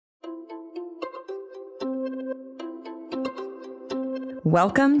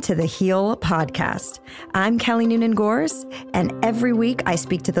Welcome to the Heal Podcast. I'm Kelly Noonan-Gores, and every week I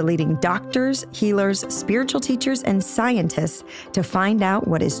speak to the leading doctors, healers, spiritual teachers, and scientists to find out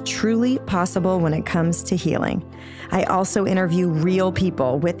what is truly possible when it comes to healing. I also interview real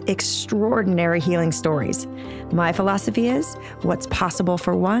people with extraordinary healing stories. My philosophy is, what's possible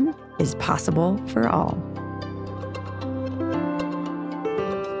for one is possible for all.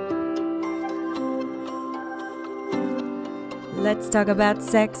 Let's talk about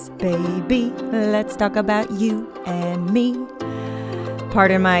sex, baby. Let's talk about you and me.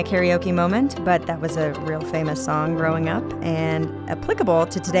 Pardon my karaoke moment, but that was a real famous song growing up and applicable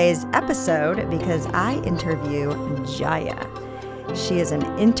to today's episode because I interview Jaiya. She is an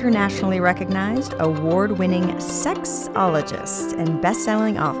internationally recognized, award-winning sexologist and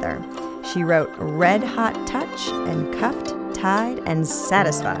best-selling author. She wrote Red Hot Touch and Cuffed, Tied, and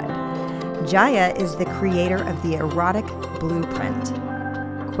Satisfied. Jaiya is the creator of the Erotic Blueprint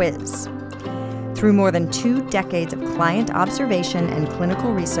Quiz. Through more than 2 decades of client observation and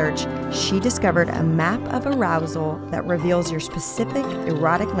clinical research, she discovered a map of arousal that reveals your specific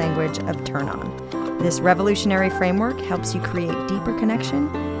erotic language of turn-on. This revolutionary framework helps you create deeper connection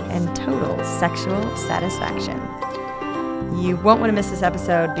and total sexual satisfaction. You won't want to miss this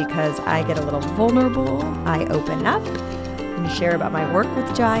episode because I get a little vulnerable, I open up, and share about my work with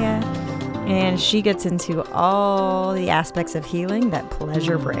Jaiya, and she gets into all the aspects of healing that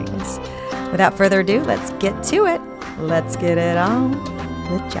pleasure brings. Without further ado, let's get to it. Let's get it on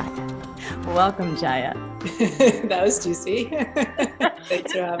with Jaiya. Welcome, Jaiya. That was juicy.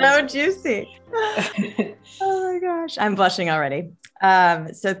 Thanks for having me. So juicy. Oh my gosh. I'm blushing already.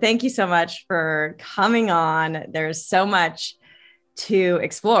 So thank you so much for coming on. There's so much to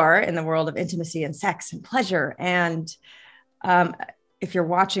explore in the world of intimacy and sex and pleasure. And if you're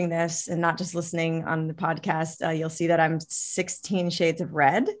watching this and not just listening on the podcast, you'll see that I'm 16 shades of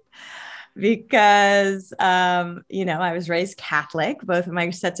red because, I was raised Catholic. Both of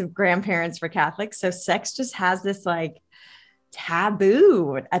my sets of grandparents were Catholic. So sex just has this like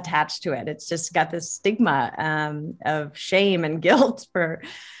taboo attached to it. It's just got this stigma of shame and guilt for,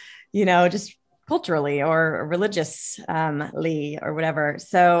 just culturally or religiously or whatever.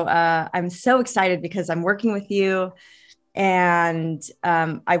 So I'm so excited because I'm working with you. And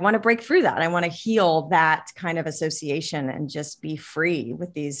I want to break through that. I want to heal that kind of association and just be free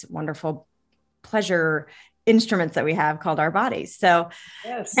with these wonderful pleasure instruments that we have called our bodies. So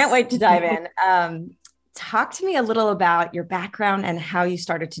yes. Can't wait to dive in. Talk to me a little about your background and how you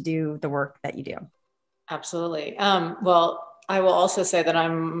started to do the work that you do. Absolutely. Well, I will also say that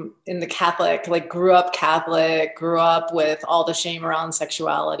I'm in the Catholic, grew up with all the shame around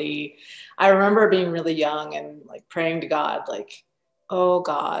sexuality. I remember being really young and praying to God, oh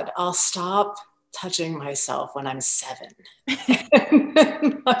God, I'll stop touching myself when I'm 7. And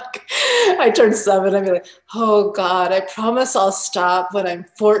then, I turned 7, I'd be like, oh God, I promise I'll stop when I'm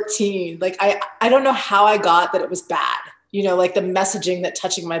 14. I don't know how I got that it was bad, the messaging that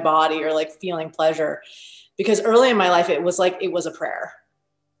touching my body or feeling pleasure. Because early in my life, it was a prayer.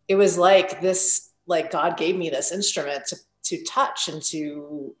 It was this, God gave me this instrument to touch and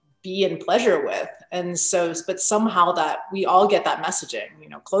to be in pleasure with. And so, but somehow that we all get that messaging,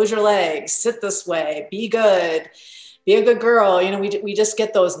 close your legs, sit this way, be good, be a good girl. We just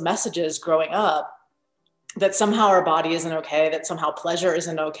get those messages growing up that somehow our body isn't okay, that somehow pleasure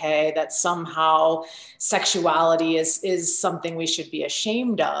isn't okay, that somehow sexuality is something we should be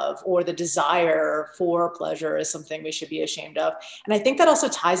ashamed of, or the desire for pleasure is something we should be ashamed of. And I think that also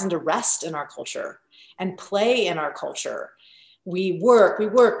ties into rest in our culture and play in our culture. We work,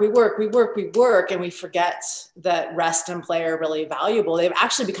 and we forget that rest and play are really valuable. They've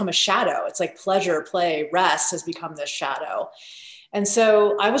actually become a shadow. It's pleasure, play, rest has become this shadow. And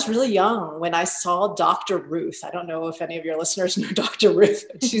so I was really young when I saw Dr. Ruth. I don't know if any of your listeners know Dr. Ruth,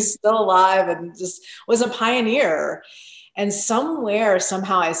 but she's still alive and just was a pioneer. And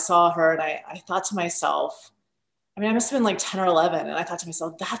somehow I saw her and I thought to myself, I must have been 10 or 11. And I thought to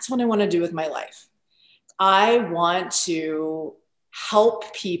myself, that's what I want to do with my life. I want to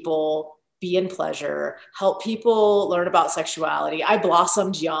help people be in pleasure, help people learn about sexuality. I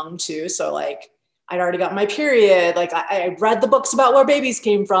blossomed young too. So I'd already got my period. I read the books about where babies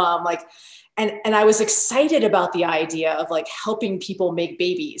came from. And I was excited about the idea of helping people make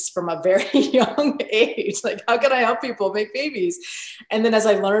babies from a very young age. How can I help people make babies? And then as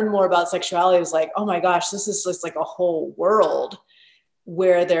I learned more about sexuality, I was oh my gosh, this is just a whole world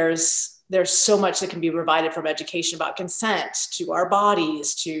where there's there's so much that can be provided from education about consent to our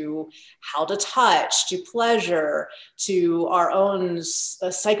bodies, to how to touch, to pleasure, to our own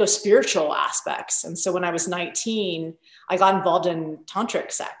psycho-spiritual aspects. And so when I was 19, I got involved in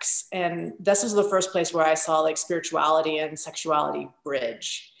tantric sex. And this was the first place where I saw like spirituality and sexuality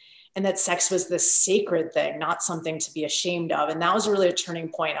bridge. And that sex was this sacred thing, not something to be ashamed of. And that was really a turning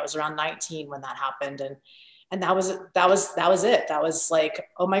point. I was around 19 when that happened. And that was it. That was like,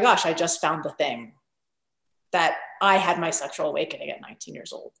 oh my gosh, I just found the thing that I had my sexual awakening at 19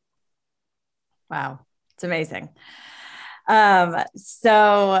 years old. Wow. It's amazing.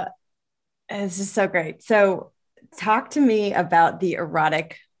 So it's just so great. So talk to me about the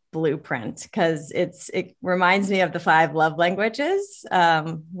erotic blueprint, because it reminds me of the 5 love languages,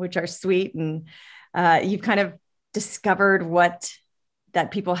 which are sweet. And you've kind of discovered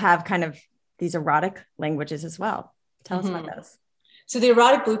that people have kind of these erotic languages as well. Tell us about those. So the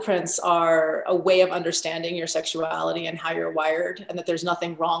erotic blueprints are a way of understanding your sexuality and how you're wired, and that there's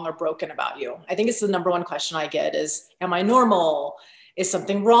nothing wrong or broken about you. I think it's the number one question I get is, am I normal? Is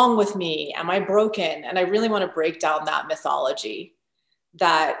something wrong with me? Am I broken? And I really want to break down that mythology,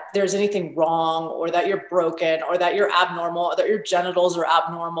 that there's anything wrong, or that you're broken, or that you're abnormal, or that your genitals are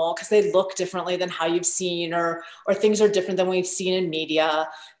abnormal because they look differently than how you've seen, or things are different than we've seen in media.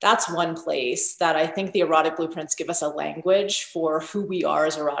 That's one place that I think the erotic blueprints give us a language for who we are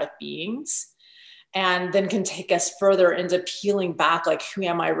as erotic beings, and then can take us further into peeling back, like, who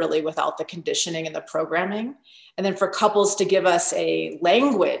am I really without the conditioning and the programming? And then for couples to give us a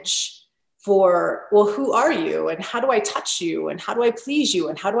language for, well, who are you, and how do I touch you, and how do I please you,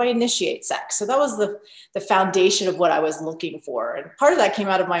 and how do I initiate sex? So that was the foundation of what I was looking for. And part of that came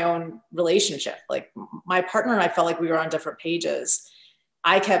out of my own relationship. Like, my partner and I felt like we were on different pages.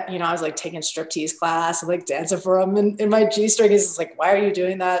 I kept, I was like taking striptease class and like dancing for him in my G-string. He's just like, why are you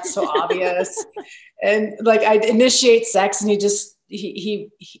doing that? It's so obvious. And like, I'd initiate sex, and he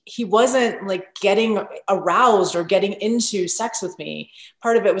wasn't like getting aroused or getting into sex with me.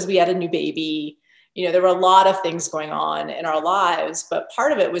 Part of it was we had a new baby. There were a lot of things going on in our lives, but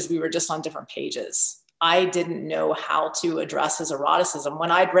part of it was we were just on different pages. I didn't know how to address his eroticism when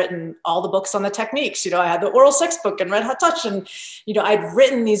I'd written all the books on the techniques. I had the oral sex book and Red Hot Touch, and I'd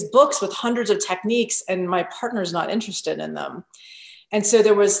written these books with hundreds of techniques, and my partner's not interested in them. And so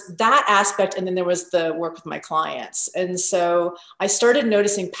there was that aspect. And then there was the work with my clients. And so I started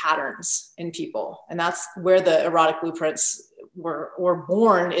noticing patterns in people. And that's where the erotic blueprints were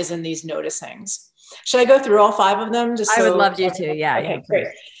born, is in these noticings. Should I go through all 5 of them? I would love you to. Yeah. Okay, yeah, great.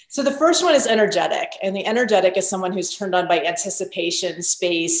 So the first one is energetic. And the energetic is someone who's turned on by anticipation,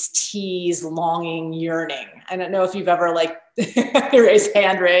 space, tease, longing, yearning. I don't know if you've ever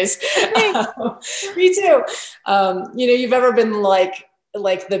hand raise. Me too. You've ever been like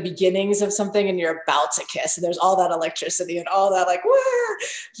the beginnings of something, and you're about to kiss, and there's all that electricity and all that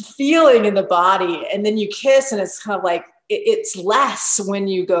feeling in the body. And then you kiss, and it's kind of like, it's less when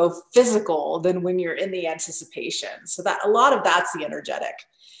you go physical than when you're in the anticipation. So that a lot of that's the energetic.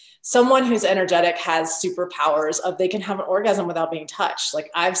 Someone who's energetic has superpowers of, they can have an orgasm without being touched. Like,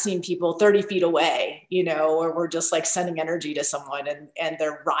 I've seen people 30 feet away, or we're just like sending energy to someone, and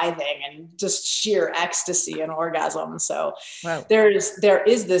they're writhing and just sheer ecstasy and orgasm. So wow. there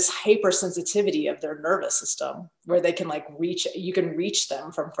is this hypersensitivity of their nervous system where they can you can reach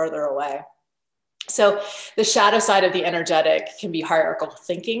them from further away. So the shadow side of the energetic can be hierarchical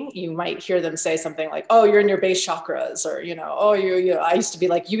thinking. You might hear them say something like, oh, you're in your base chakras, or, oh, I used to be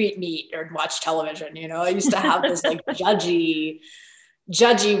like, you eat meat or watch television. I used to have this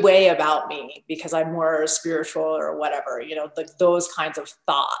judgy way about me because I'm more spiritual or whatever, those kinds of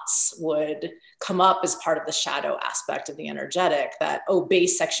thoughts would come up as part of the shadow aspect of the energetic, that, oh,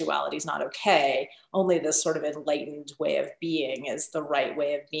 base sexuality is not okay. Only this sort of enlightened way of being is the right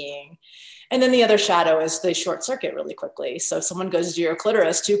way of being. And then the other shadow is they short circuit really quickly. So if someone goes to your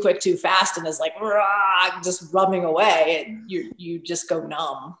clitoris too quick, too fast, and is like, just rubbing away, you just go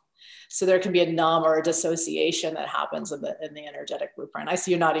numb. So there can be a numb or a dissociation that happens in the energetic blueprint. I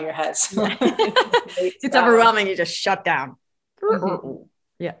see you nodding your head. So it's overwhelming. You just shut down. Mm-hmm.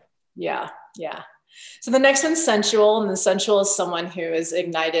 Yeah. Yeah. So the next one's sensual. And the sensual is someone who is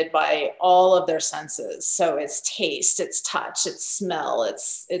ignited by all of their senses. So it's taste, it's touch, it's smell,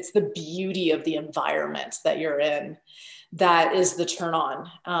 it's the beauty of the environment that you're in. That is the turn on.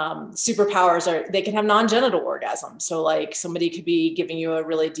 Superpowers they can have non-genital orgasms. So like, somebody could be giving you a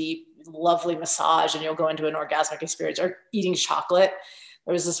really deep, lovely massage, and you'll go into an orgasmic experience, or eating chocolate.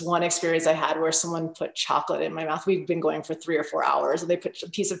 There was this one experience I had where someone put chocolate in my mouth. We'd been going for 3 or 4 hours, and they put a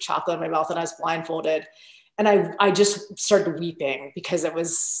piece of chocolate in my mouth, and I was blindfolded. And I just started weeping because it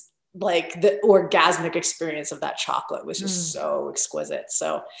was like the orgasmic experience of that chocolate was just so exquisite.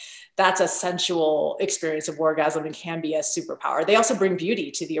 So that's a sensual experience of orgasm and can be a superpower. They also bring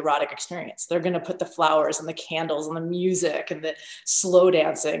beauty to the erotic experience. They're going to put the flowers and the candles and the music and the slow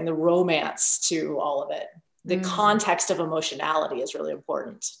dancing, the romance to all of it. The context of emotionality is really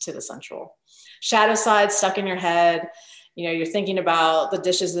important to the sensual. Shadow side, stuck in your head. You know, you're thinking about the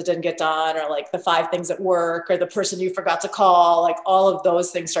dishes that didn't get done, or like the 5 things at work, or the person you forgot to call. Like all of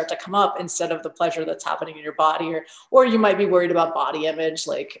those things start to come up instead of the pleasure that's happening in your body. Or you might be worried about body image,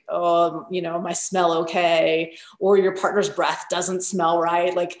 like, oh, you know, my smell okay? Or your partner's breath doesn't smell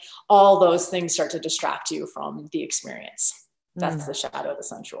right. Like all those things start to distract you from the experience. That's the shadow, the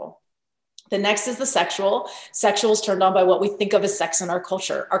sensual. The next is the sexual. Sexual is turned on by what we think of as sex in our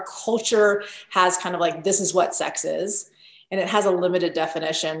culture. Our culture has kind of like, this is what sex is. And it has a limited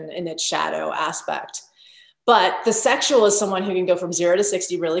definition in its shadow aspect. But the sexual is someone who can go from 0 to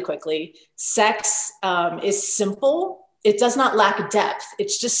 60 really quickly. Sex is simple. It does not lack depth.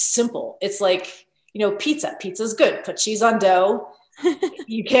 It's just simple. It's like, you know, pizza. Pizza's good. Put cheese on dough.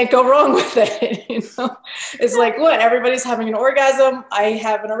 You can't go wrong with it. You know, it's like, what? Everybody's having an orgasm. I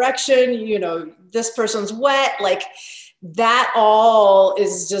have an erection. You know, this person's wet. Like, that all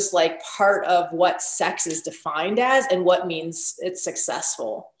is just like part of what sex is defined as and what means it's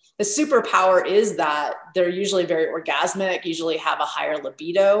successful. The superpower is that they're usually very orgasmic, usually have a higher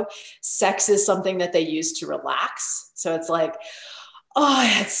libido. Sex is something that they use to relax. So it's like, oh, I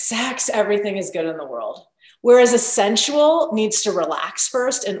had sex, everything is good in the world. Whereas a sensual needs to relax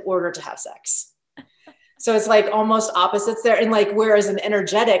first in order to have sex. So it's like almost opposites there. And like, whereas an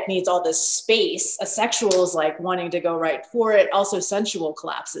energetic needs all this space, a sexual is like wanting to go right for it. Also sensual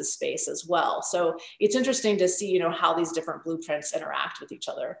collapses space as well. So it's interesting to see, you know, how these different blueprints interact with each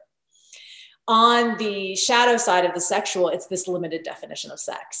other. On the shadow side of the sexual, it's this limited definition of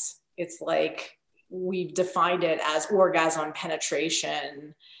sex. It's like, we've defined it as orgasm,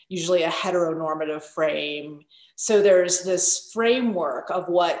 penetration, usually a heteronormative frame. So there's this framework of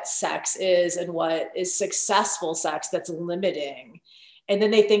what sex is and what is successful sex that's limiting. And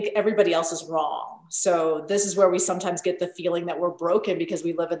then they think everybody else is wrong. So this is where we sometimes get the feeling that we're broken because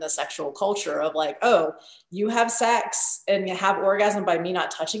we live in the sexual culture of like, oh, you have sex and you have orgasm by me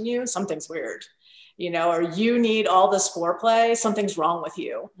not touching you, something's weird. You know, or you need all this foreplay, something's wrong with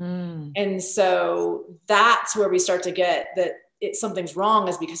you. And so that's where we start to get that something's wrong,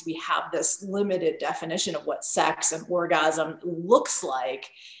 is because we have this limited definition of what sex and orgasm looks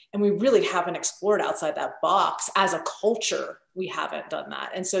like. And we really haven't explored outside that box as a culture. We haven't done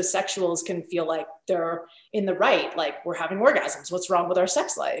that. And so sexuals can feel like they're in the right, like we're having orgasms. What's wrong with our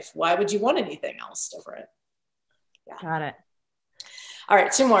sex life? Why would you want anything else different? Yeah. Got it. All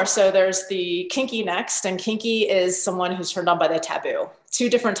right, 2 more. So there's the kinky next, and kinky is someone who's turned on by the taboo. 2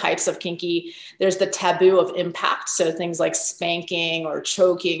 different types of kinky. There's the taboo of impact. So things like spanking or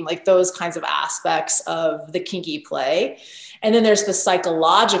choking, like those kinds of aspects of the kinky play. And then there's the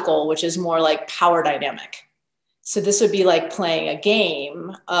psychological, which is more like power dynamic. So this would be like playing a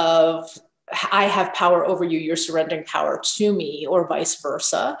game of, I have power over you, you're surrendering power to me, or vice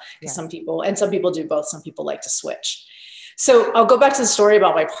versa. Yeah. Some people do both. Some people like to switch. So I'll go back to the story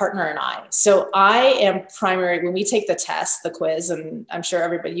about my partner and I. So I am primary, when we take the test, the quiz, and I'm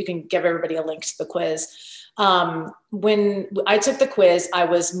sure you can give everybody a link to the quiz. When I took the quiz, I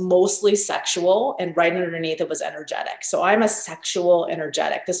was mostly sexual, and right underneath it was energetic. So I'm a sexual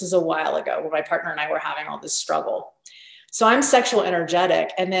energetic. This was a while ago when my partner and I were having all this struggle. So I'm sexual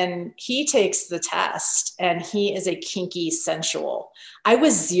energetic. And then he takes the test and he is a kinky sensual. I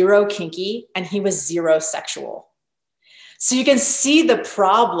was 0 kinky and he was 0 sexual. So you can see the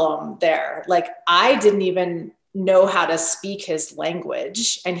problem there. Like, I didn't even know how to speak his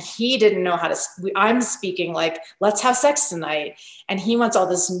language, and he didn't know how to, I'm speaking like, let's have sex tonight. And he wants all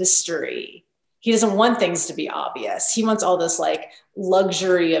this mystery. He doesn't want things to be obvious. He wants all this like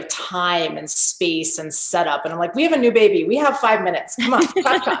luxury of time and space and setup. And I'm like, we have a new baby. We have 5 minutes. Come on,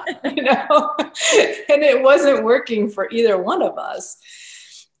 chop, you know? And it wasn't working for either one of us.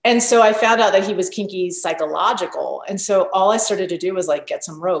 And so I found out that he was kinky psychological. And so all I started to do was like get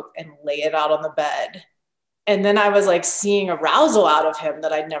some rope and lay it out on the bed. And then I was like seeing arousal out of him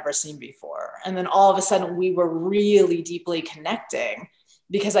that I'd never seen before. And then all of a sudden we were really deeply connecting,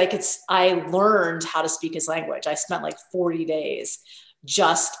 because I learned how to speak his language. I spent like 40 days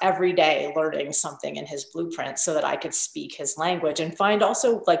just every day learning something in his blueprint so that I could speak his language and find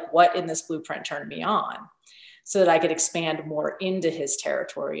also like what in this blueprint turned me on, so that I could expand more into his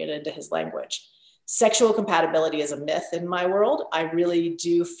territory and into his language. Sexual compatibility is a myth in my world. I really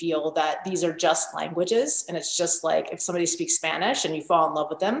do feel that these are just languages. And it's just like if somebody speaks Spanish and you fall in love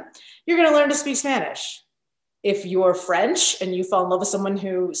with them, you're going to learn to speak Spanish. If you're French and you fall in love with someone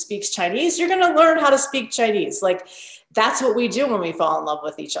who speaks Chinese, you're going to learn how to speak Chinese. Like that's what we do when we fall in love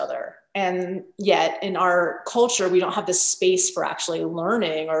with each other. And yet in our culture, we don't have this space for actually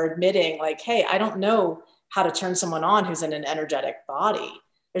learning or admitting like, hey, I don't know how to turn someone on who's in an energetic body.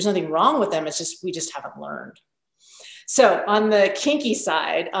 There's nothing wrong with them. It's just, we just haven't learned. So on the kinky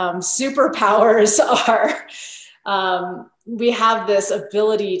side, superpowers are, we have this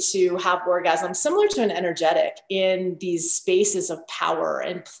ability to have orgasm similar to an energetic in these spaces of power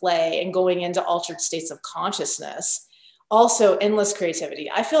and play and going into altered states of consciousness. Also endless creativity.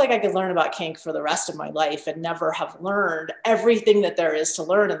 I feel like I could learn about kink for the rest of my life and never have learned everything that there is to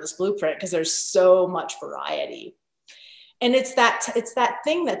learn in this blueprint because there's so much variety. And it's that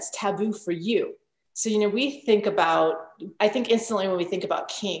thing that's taboo for you. So, we think about, I think instantly when we think about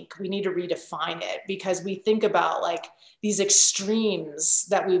kink, we need to redefine it because we think about like these extremes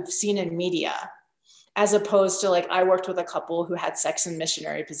that we've seen in media, as opposed to like, I worked with a couple who had sex in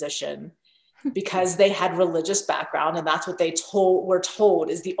missionary position because they had religious background and that's what they were told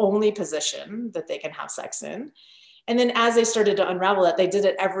is the only position that they can have sex in. And then as they started to unravel that, they did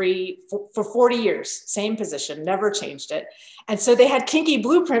it for 40 years, same position, never changed it. And so they had kinky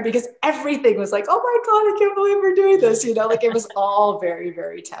blueprint because everything was like, oh my God, I can't believe we're doing this. Like it was all very,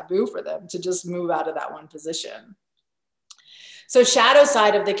 very taboo for them to just move out of that one position. So shadow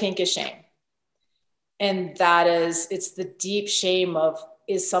side of the kink is shame. And it's the deep shame of,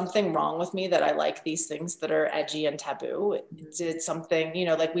 is something wrong with me that I like these things that are edgy and taboo? Did something,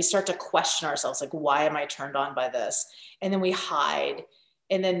 like we start to question ourselves, like, why am I turned on by this? And then we hide.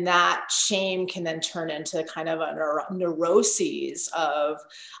 And then that shame can then turn into kind of a neuroses of,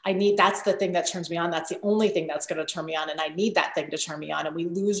 that's the thing that turns me on. That's the only thing that's going to turn me on. And I need that thing to turn me on. And we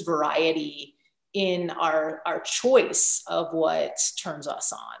lose variety in our choice of what turns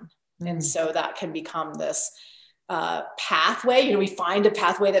us on. And so that can become this pathway. We find a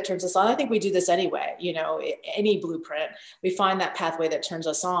pathway that turns us on. I think we do this anyway, any blueprint, we find that pathway that turns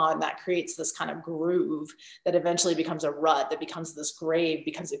us on, that creates this kind of groove that eventually becomes a rut, that becomes this grave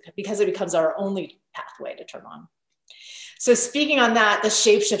because it becomes our only pathway to turn on. So speaking on that, the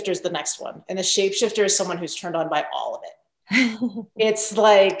shapeshifter is the next one. And the shapeshifter is someone who's turned on by all of it. It's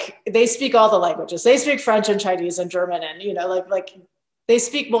like, they speak all the languages. They speak French and Chinese and German and, like they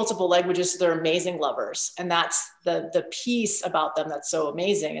speak multiple languages. They're amazing lovers. And that's the piece about them that's so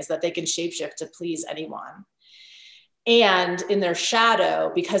amazing, is that they can shapeshift to please anyone. And in their shadow,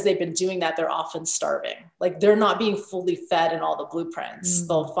 because they've been doing that, they're often starving. Like they're not being fully fed in all the blueprints.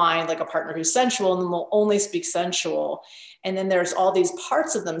 They'll find like a partner who's sensual and then they'll only speak sensual. And then there's all these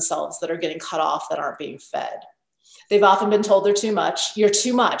parts of themselves that are getting cut off that aren't being fed. They've often been told they're too much. You're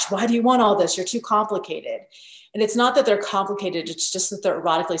too much. Why do you want all this? You're too complicated. And it's not that they're complicated. It's just that they're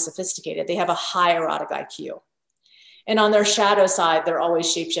erotically sophisticated. They have a high erotic IQ. And on their shadow side, they're always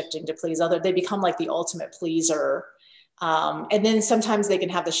shapeshifting to please others. They become like the ultimate pleaser. And then sometimes they can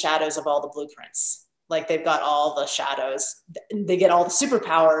have the shadows of all the blueprints. Like they've got all the shadows. They get all the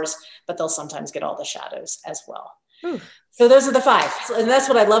superpowers, but they'll sometimes get all the shadows as well. So those are the 5. And that's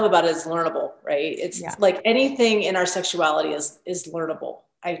what I love about it, is learnable, right? It's like anything in our sexuality is learnable.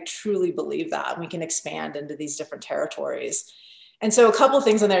 I truly believe that we can expand into these different territories. And so a couple of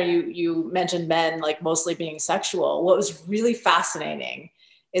things in there, you mentioned men, like mostly being sexual. What was really fascinating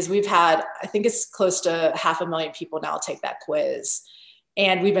is we've had, I think it's close to 500,000 people now take that quiz.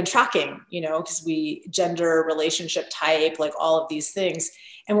 And we've been tracking, because gender, relationship type, like all of these things.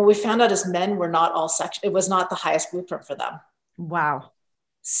 And what we found out is men were not all sexual. It was not the highest blueprint for them. Wow.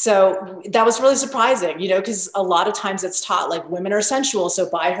 So that was really surprising, because a lot of times it's taught like women are sensual, so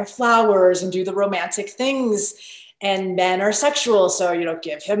buy her flowers and do the romantic things, and men are sexual, so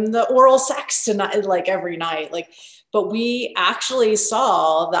give him the oral sex tonight, like every night, but we actually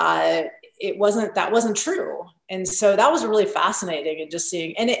saw that that wasn't true. And so that was really fascinating, and just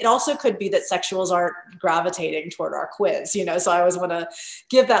seeing, and it also could be that sexuals aren't gravitating toward our quiz, so I always want to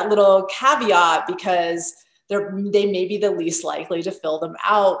give that little caveat, because they may be the least likely to fill them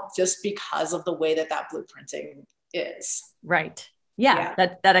out just because of the way that blueprinting is. Right. Yeah.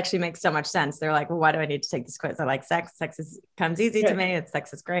 That actually makes so much sense. They're like, well, why do I need to take this quiz? I like sex. Comes easy to me.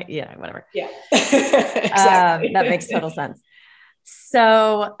 Sex is great. Yeah, whatever. Yeah. Exactly. That makes total sense.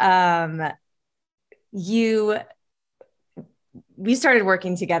 So, we started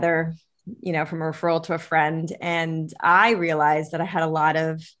working together, from a referral to a friend. And I realized that I had a lot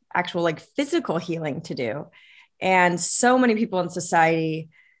of actual like physical healing to do. And so many people in society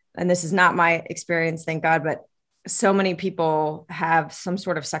and this is not my experience, thank God, but so many people have some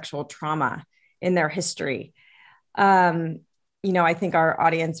sort of sexual trauma in their history. I think our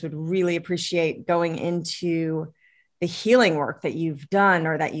audience would really appreciate going into the healing work that you've done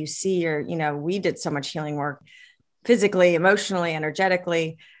or that you see, or, we did so much healing work physically, emotionally,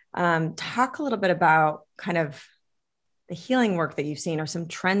 energetically. Talk a little bit about kind of the healing work that you've seen or some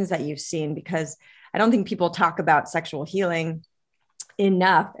trends that you've seen, because I don't think people talk about sexual healing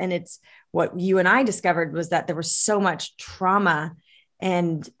enough. And it's what you and I discovered was that there was so much trauma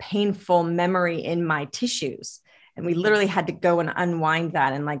and painful memory in my tissues. And we literally had to go and unwind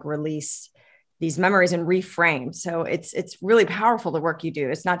that and like release these memories and reframe. So it's really powerful, the work you do.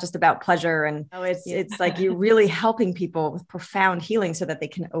 It's not just about pleasure. And it's like you're really helping people with profound healing so that they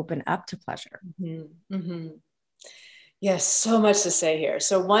can open up to pleasure. Mm-hmm. Mm-hmm. Yes, so much to say here.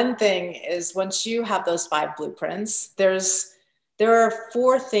 So one thing is, once you have those 5 blueprints, there are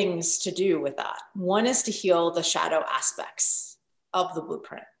 4 things to do with that. One is to heal the shadow aspects of the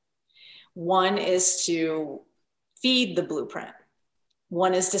blueprint. One is to feed the blueprint.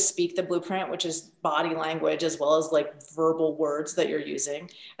 One is to speak the blueprint, which is body language, as well as like verbal words that you're using.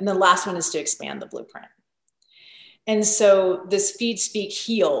 And the last one is to expand the blueprint. And so this feed, speak,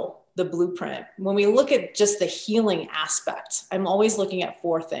 heal the blueprint. When we look at just the healing aspect, I'm always looking at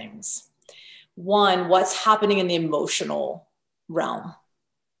 4 things. One, what's happening in the emotional realm.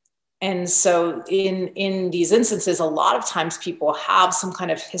 And so in these instances, a lot of times people have some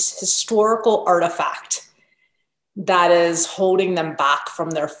kind of historical artifact that is holding them back from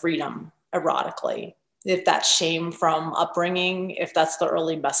their freedom erotically. If that's shame from upbringing, if that's the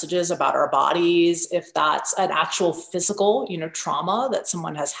early messages about our bodies, if that's an actual physical, trauma that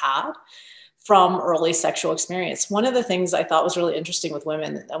someone has had from early sexual experience. One of the things I thought was really interesting with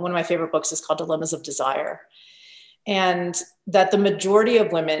women, one of my favorite books is called Dilemmas of Desire. And that the majority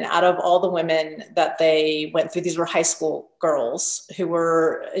of women, out of all the women that they went through, these were high school girls who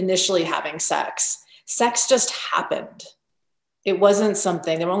were initially having sex just happened. It wasn't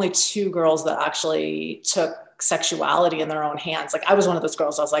something, there were only 2 girls that actually took sexuality in their own hands. Like I was one of those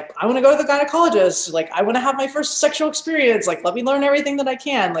girls. I was like, I want to go to the gynecologist. Like I want to have my first sexual experience. Like, let me learn everything that I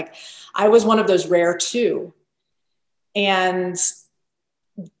can. Like I was one of those rare 2. And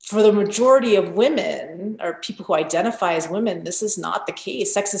for the majority of women or people who identify as women, this is not the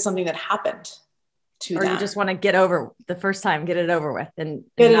case. Sex is something that happened to them. Or you just want to get over the first time, get it over with and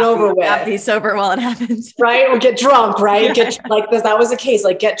get it over with. Not be sober while it happens. Right. Or get drunk, right? Yeah. That was the case,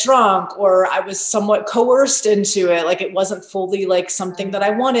 like get drunk, or I was somewhat coerced into it. Like it wasn't fully like something that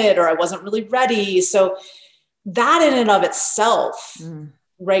I wanted, or I wasn't really ready. So that in and of itself,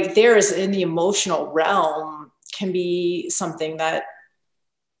 right there is in the emotional realm can be something that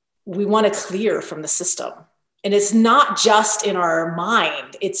we want to clear from the system. And it's not just in our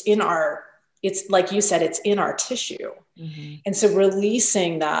mind, it's like you said, it's in our tissue. Mm-hmm. And so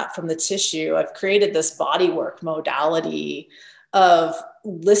releasing that from the tissue, I've created this body work modality of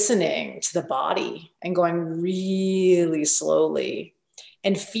listening to the body and going really slowly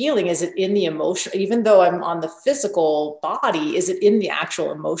and feeling, is it in the emotion, even though I'm on the physical body, is it in the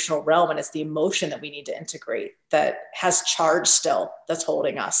actual emotional realm? And it's the emotion that we need to integrate that has charge still that's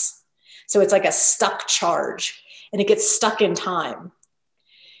holding us. So it's like a stuck charge and it gets stuck in time.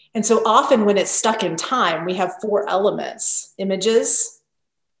 And so often when it's stuck in time, we have 4 elements: images.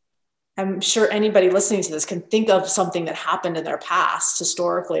 I'm sure anybody listening to this can think of something that happened in their past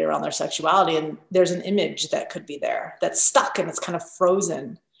historically around their sexuality. And there's an image that could be there that's stuck and it's kind of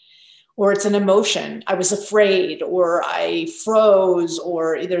frozen. Or it's an emotion. I was afraid, or I froze,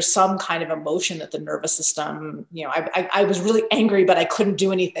 or there's some kind of emotion that the nervous system, I was really angry, but I couldn't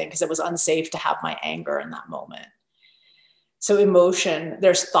do anything because it was unsafe to have my anger in that moment. So emotion,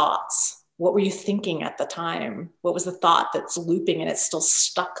 there's thoughts. What were you thinking at the time? What was the thought that's looping and it's still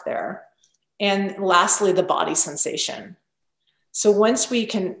stuck there? And lastly, the body sensation. So once we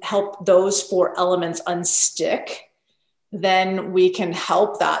can help those 4 elements unstick, then we can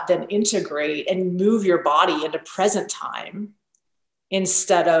help that then integrate and move your body into present time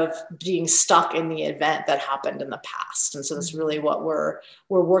instead of being stuck in the event that happened in the past. And so that's really what we're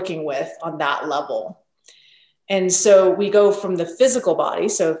working with on that level. And so we go from the physical body.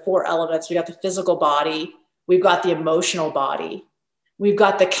 So 4 elements, we got the physical body, we've got the emotional body, we've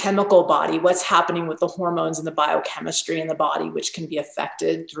got the chemical body, what's happening with the hormones and the biochemistry in the body, which can be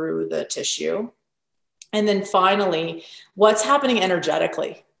affected through the tissue. And then finally, what's happening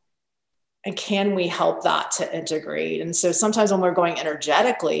energetically? And can we help that to integrate? And so sometimes when we're going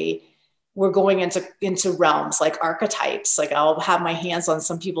energetically, we're going into realms like archetypes. Like I'll have my hands on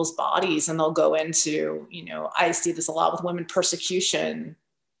some people's bodies and they'll go into, I see this a lot with women, persecution,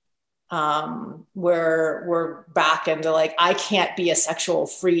 where we're back into like, I can't be a sexual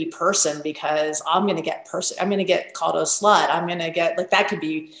free person because I'm going to get called a slut. I'm going to get like, that could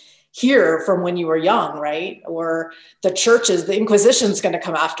be here from when you were young, right? Or the churches, the Inquisition's going to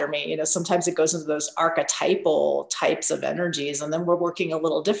come after me. You know, sometimes it goes into those archetypal types of energies, and then we're working a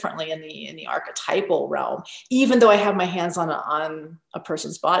little differently in the archetypal realm. Even though I have my hands on a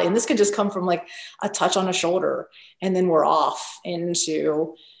person's body, and this can just come from like a touch on a shoulder, and then we're off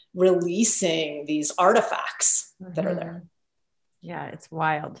into releasing these artifacts that are there. Yeah, it's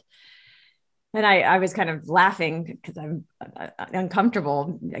wild. And I was kind of laughing because I'm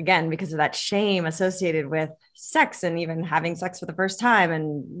uncomfortable again because of that shame associated with sex and even having sex for the first time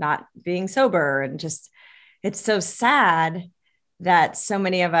and not being sober. And just, it's so sad that so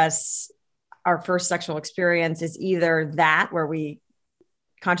many of us, our first sexual experience is either that where we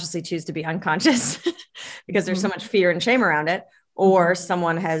consciously choose to be unconscious because there's so much fear and shame around it, or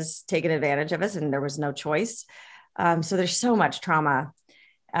someone has taken advantage of us and there was no choice. So there's so much trauma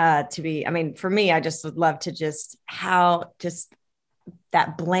for me, I just would love to just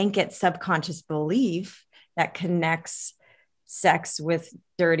that blanket subconscious belief that connects sex with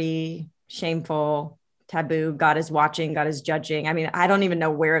dirty, shameful, taboo, God is watching, God is judging. I mean, I don't even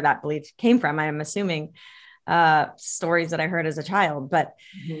know where that belief came from. I'm assuming stories that I heard as a child, but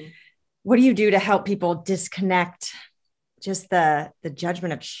what do you do to help people disconnect just the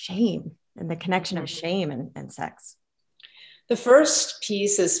judgment of shame and the connection of shame and sex? The first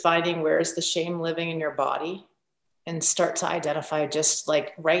piece is finding where is the shame living in your body, and start to identify just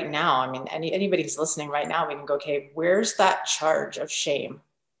like right now. I mean, anybody who's listening right now, we can go, okay, where's that charge of shame?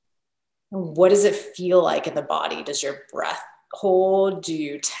 And what does it feel like in the body? Does your breath hold? Do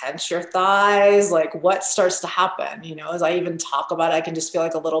you tense your thighs? Like what starts to happen? You know, as I even talk about it, I can just feel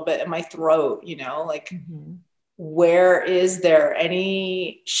like a little bit in my throat, you know, like where is there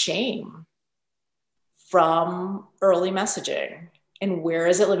any shame from early messaging, and where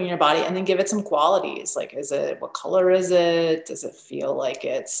is it living in your body? And then give it some qualities. Like, what color is it? Does it feel like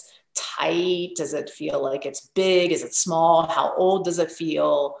it's tight? Does it feel like it's big? Is it small? How old does it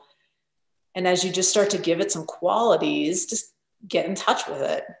feel? And as you just start to give it some qualities, just get in touch with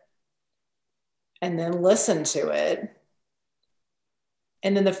it and then listen to it.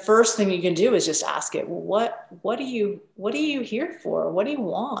 And then the first thing you can do is just ask it, what are you here for? What do you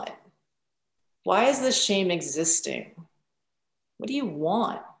want? Why is this shame existing? What do you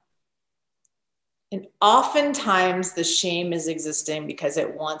want? And oftentimes the shame is existing because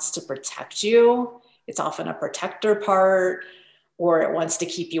it wants to protect you. It's often a protector part, or it wants to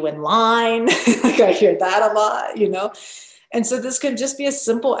keep you in line. Like I hear that a lot, you know? And so this can just be a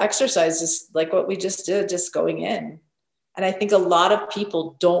simple exercise, just like what we just did, just going in. And I think a lot of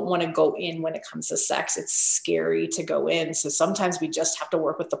people don't want to go in when it comes to sex. It's scary to go in. So sometimes we just have to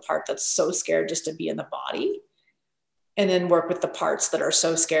work with the part that's so scared just to be in the body, and then work with the parts that are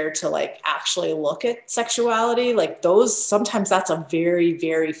so scared to like actually look at sexuality. Like those, sometimes that's a very,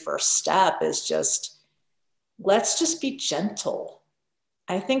 very first step, is just, let's just be gentle.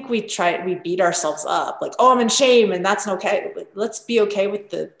 I think we beat ourselves up like, oh, I'm in shame and that's okay. Let's be okay with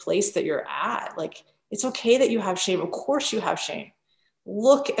the place that you're at. Like, it's okay that you have shame. Of course you have shame.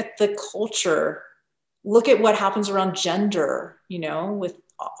 Look at the culture. Look at what happens around gender, you know, with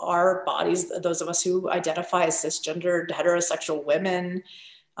our bodies, those of us who identify as cisgender, heterosexual women,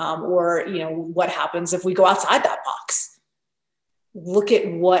 or, you know, what happens if we go outside that box. Look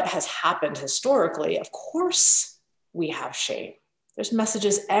at what has happened historically. Of course we have shame. There's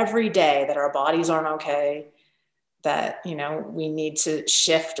messages every day that our bodies aren't okay, that, you know, we need to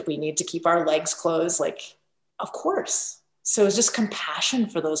shift, we need to keep our legs closed, like, of course. So it's just compassion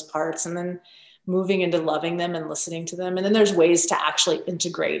for those parts, and then moving into loving them and listening to them. And then there's ways to actually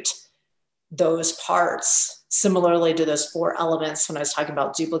integrate those parts similarly to those 4 elements. When I was talking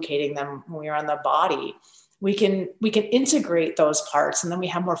about duplicating them when we were on the body, we can integrate those parts, and then we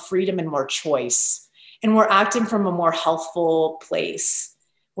have more freedom and more choice, and we're acting from a more healthful place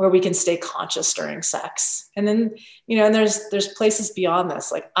where we can stay conscious during sex. And then, you know, and there's places beyond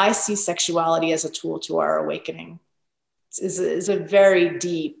this. Like, I see sexuality as a tool to our awakening. It's a very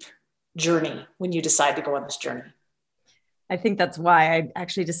deep journey when you decide to go on this journey. I think that's why I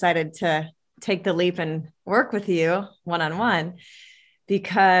actually decided to take the leap and work with you one-on-one,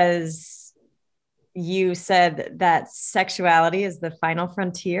 because you said that sexuality is the final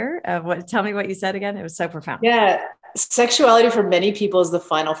frontier of what, tell me what you said again. It was so profound. Yeah. Sexuality for many people is the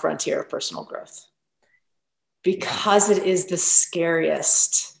final frontier of personal growth, because it is the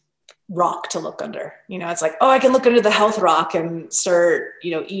scariest. rock to look under. It's like, oh, I can look under the health rock and start,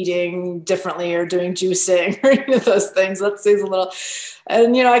 eating differently or doing juicing or those things. That seems a little,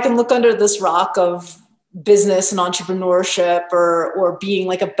 and, I can look under this rock of business and entrepreneurship or being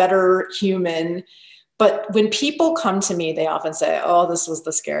like a better human. But when people come to me, they often say, oh, this was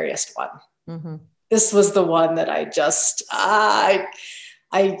the scariest one. Mm-hmm. This was the one that I just, I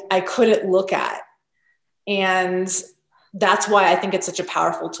couldn't look at. And that's why I think it's such a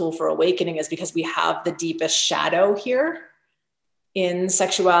powerful tool for awakening, is because we have the deepest shadow here in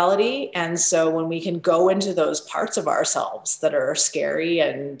sexuality. And so when we can go into those parts of ourselves that are scary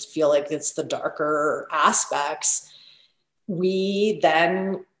and feel like it's the darker aspects, we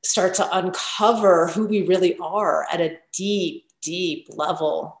then start to uncover who we really are at a deep, deep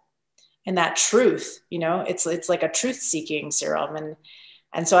level. And that truth, it's like a truth-seeking serum.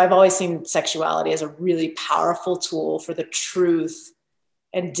 And so I've always seen sexuality as a really powerful tool for the truth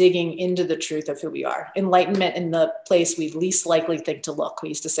and digging into the truth of who we are. Enlightenment in the place we least likely think to look. We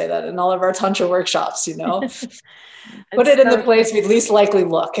used to say that in all of our Tantra workshops, Put it in the place we'd least likely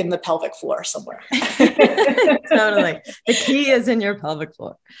look, in the pelvic floor somewhere. Totally. The key is in your pelvic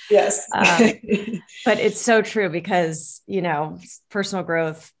floor. Yes. But it's so true because, personal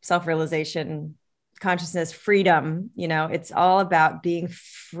growth, self-realization, consciousness, freedom, it's all about being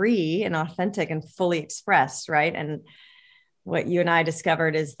free and authentic and fully expressed, right? And what you and I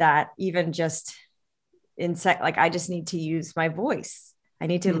discovered is that even just like I just need to use my voice. I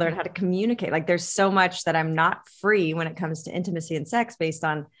need to learn how to communicate. Like there's so much that I'm not free when it comes to intimacy and sex based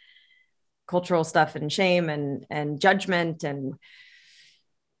on cultural stuff and shame and judgment and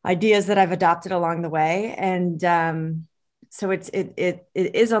ideas that I've adopted along the way. And so it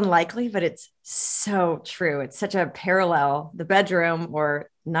is unlikely, but it's so true. It's such a parallel. The bedroom, or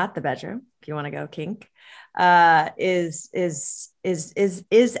not the bedroom, if you want to go kink, is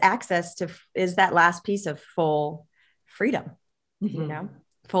access to, is that last piece of full freedom,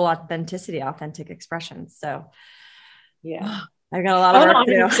 full authenticity, authentic expression. So yeah, I've got a lot of work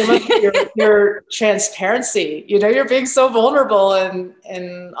to do. Some of your transparency, you're being so vulnerable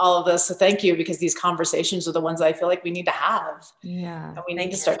in all of this. So thank you, because these conversations are the ones I feel like we need to have. Yeah. And we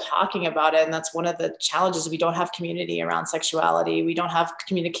need to start talking about it. And that's one of the challenges. We don't have community around sexuality. We don't have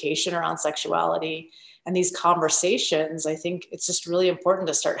communication around sexuality. And these conversations, I think it's just really important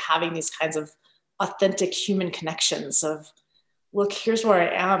to start having these kinds of authentic human connections of, look, here's where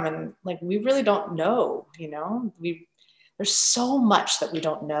I am. And like, we really don't know, there's so much that we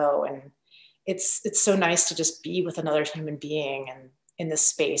don't know. And it's so nice to just be with another human being and in this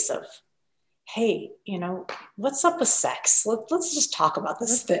space of, hey, what's up with sex? Let's just talk about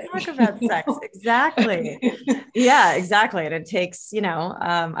this thing. Talk about sex. Exactly. Yeah, exactly. And it takes,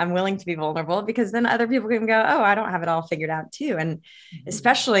 I'm willing to be vulnerable, because then other people can go, oh, I don't have it all figured out too. And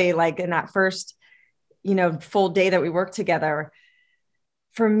especially like in that first, full day that we worked together,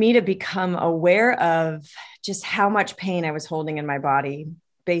 for me to become aware of just how much pain I was holding in my body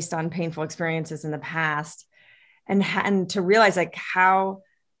based on painful experiences in the past, and to realize like how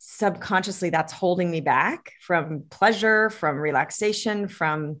subconsciously that's holding me back from pleasure, from relaxation,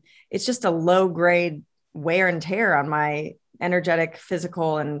 from, it's just a low grade wear and tear on my energetic,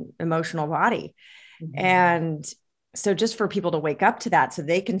 physical, and emotional body. And so just for people to wake up to that so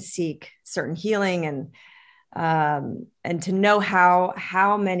they can seek certain healing and to know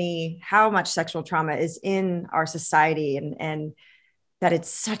how much sexual trauma is in our society, and that it's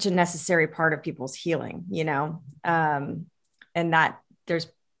such a necessary part of people's healing, and that there's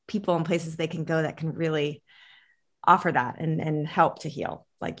people and places they can go that can really offer that and help to heal,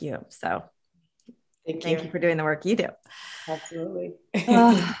 like you. So thank you for doing the work you do. Absolutely.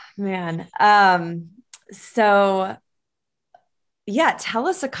 Oh, man. So yeah, tell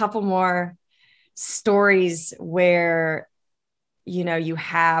us a couple more stories where, you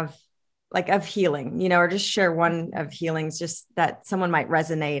have like of healing, or just share one of healings, just that someone might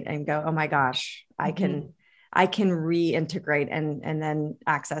resonate and go, oh my gosh, I can reintegrate and then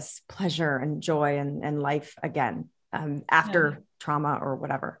access pleasure and joy and life again after trauma or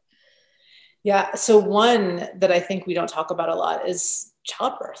whatever. Yeah. So one that I think we don't talk about a lot is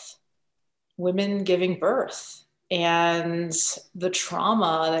childbirth, women giving birth, and the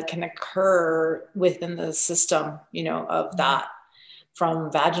trauma that can occur within the system, of that,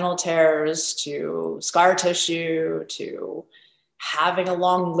 from vaginal tears to scar tissue to having a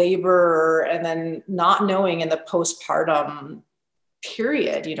long labor, and then not knowing in the postpartum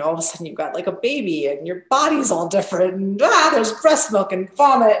period, all of a sudden you've got like a baby and your body's all different, and there's breast milk and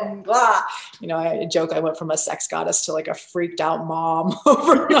vomit and blah. I joke I went from a sex goddess to like a freaked out mom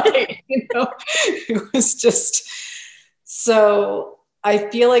overnight. It was just so I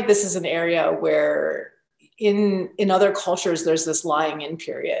feel like this is an area where in other cultures, there's this lying in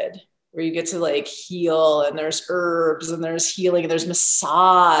period where you get to like heal, and there's herbs and there's healing and there's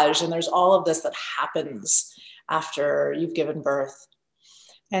massage and there's all of this that happens after you've given birth.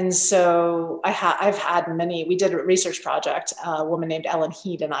 And so I've had many, we did a research project, a woman named Ellen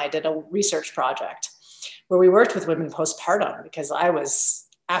Heed and I did a research project where we worked with women postpartum, because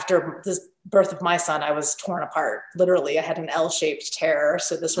after the birth of my son, I was torn apart. Literally, I had an L-shaped tear.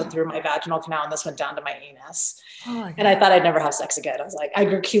 So this went through my vaginal canal and this went down to my anus. Oh, and I thought I'd never have sex again. I was like, I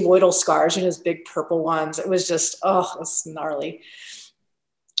grew keloidal scars, those big purple ones. It was just, it was gnarly.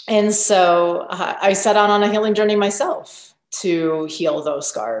 And so I set out on a healing journey myself to heal those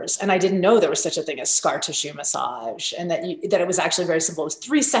scars. And I didn't know there was such a thing as scar tissue massage, and that it was actually very simple. It was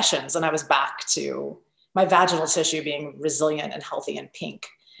 3 sessions and I was back to my vaginal tissue being resilient and healthy and pink.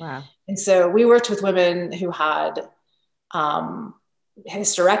 Wow. And so we worked with women who had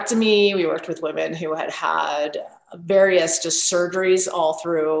hysterectomy. We worked with women who had various just surgeries all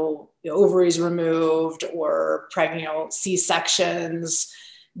through, ovaries removed or pregnant, C-sections,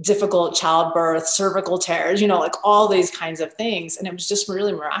 difficult childbirth, cervical tears, like all these kinds of things. And it was just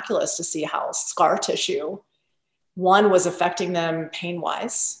really miraculous to see how scar tissue, one, was affecting them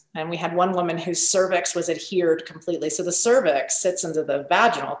pain-wise. And we had one woman whose cervix was adhered completely. So the cervix sits into the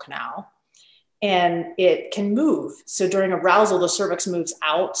vaginal canal and it can move. So during arousal, the cervix moves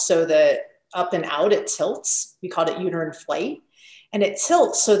out so that up and out, it tilts. We called it uterine flight. And it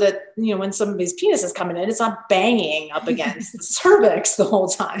tilts so that, when somebody's penis is coming in, it's not banging up against the cervix the whole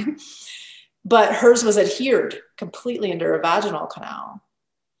time. But hers was adhered completely into her vaginal canal.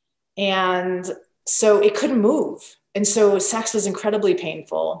 And so it couldn't move. And so sex was incredibly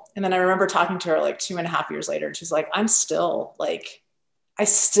painful. And then I remember talking to her like 2.5 years later, and she's like, I still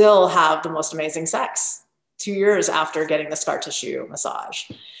have the most amazing sex 2 years after getting the scar tissue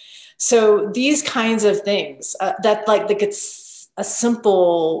massage. So these kinds of things that it's a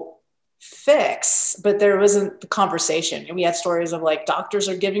simple fix, but there wasn't the conversation. And we had stories of like, doctors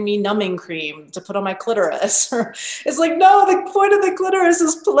are giving me numbing cream to put on my clitoris. It's like, no, the point of the clitoris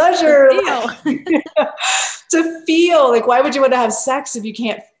is pleasure. To feel. Like, why would you want to have sex if you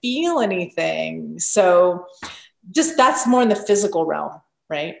can't feel anything? So just that's more in the physical realm,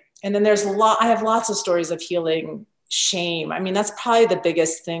 right? And then I have lots of stories of healing shame. I mean, that's probably the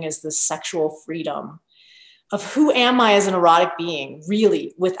biggest thing, is the sexual freedom of who am I as an erotic being,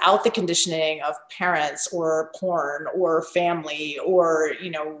 really, without the conditioning of parents or porn or family or,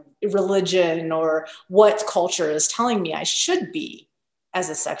 religion or what culture is telling me I should be as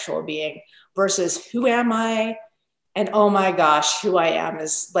a sexual being, versus who am I? And oh my gosh, who I am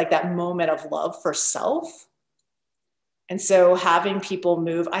is like that moment of love for self. And so having people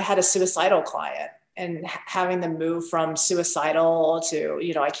move, I had a suicidal client, and having them move from suicidal to,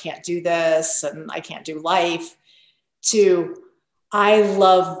 I can't do this and I can't do life, to I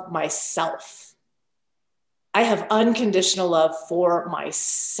love myself. I have unconditional love for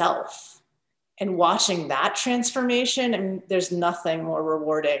myself. And watching that transformation, and there's nothing more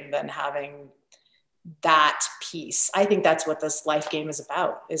rewarding than having that piece. I think that's what this life game is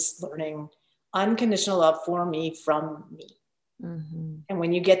about, is learning unconditional love for me from me. Mm-hmm. And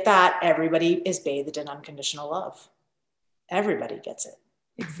when you get that, everybody is bathed in unconditional love. Everybody gets it.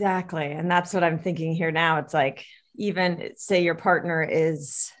 Exactly. And that's what I'm thinking here now. It's like, even say your partner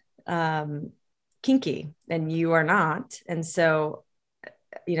is kinky and you are not. And so,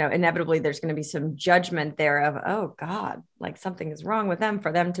 inevitably there's going to be some judgment there of, oh God, like something is wrong with them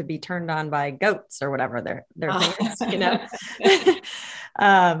for them to be turned on by goats or whatever their thing is,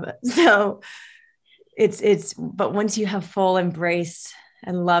 so but once you have full embrace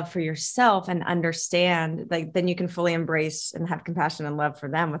and love for yourself and understand, like, then you can fully embrace and have compassion and love for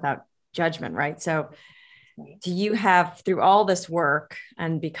them without judgment. Right. So do you have, through all this work,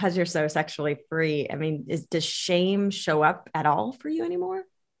 and because you're so sexually free, I mean, does shame show up at all for you anymore?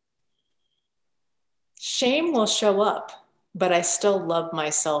 Shame will show up, but I still love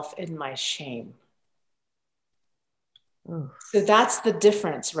myself in my shame. Ooh. So that's the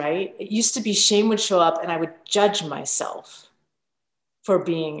difference, right? It used to be shame would show up and I would judge myself for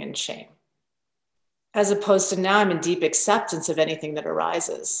being in shame, as opposed to now I'm in deep acceptance of anything that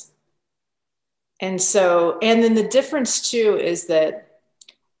arises. And then the difference too is that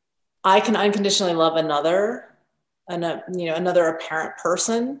I can unconditionally love another apparent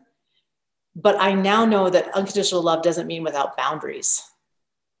person, but I now know that unconditional love doesn't mean without boundaries.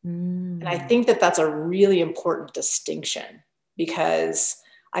 And I think that that's a really important distinction, because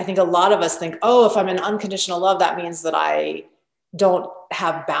I think a lot of us think, oh, if I'm in unconditional love, that means that I don't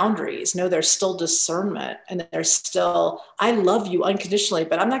have boundaries. No, there's still discernment, and there's still, I love you unconditionally,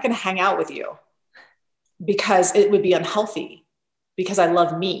 but I'm not going to hang out with you because it would be unhealthy, because I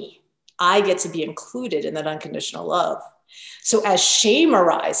love me. I get to be included in that unconditional love. So as shame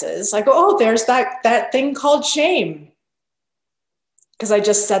arises, I go, oh, there's that thing called shame, because I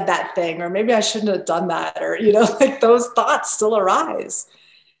just said that thing, or maybe I shouldn't have done that, or, like those thoughts still arise.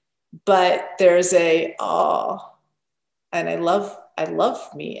 But there's and I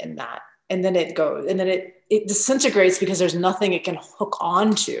love me in that. And then it goes, and then it disintegrates because there's nothing it can hook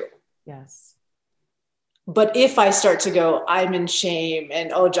on to. Yes. But if I start to go, I'm in shame,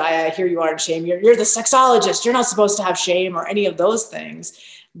 and oh, Jaiya, here you are in shame. You're the sexologist. You're not supposed to have shame or any of those things.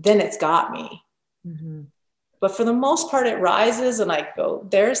 Then it's got me. Mm-hmm. But for the most part, it rises, and I go,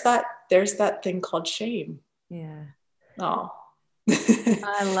 there's that thing called shame. Yeah. Oh,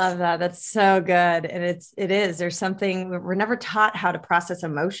 I love that. That's so good. And it is, there's something, we're never taught how to process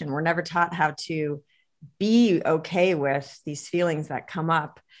emotion. We're never taught how to be okay with these feelings that come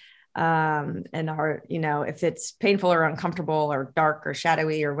up. And are, if it's painful or uncomfortable or dark or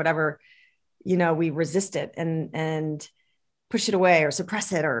shadowy or whatever, we resist it and push it away or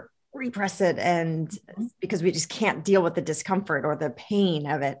suppress it or repress it. And because we just can't deal with the discomfort or the pain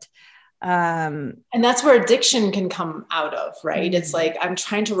of it. And that's where addiction can come out of, right? Mm-hmm. It's like, I'm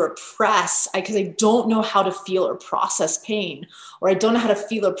trying to repress because I don't know how to feel or process pain, or I don't know how to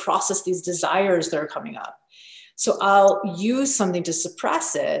feel or process these desires that are coming up. So I'll use something to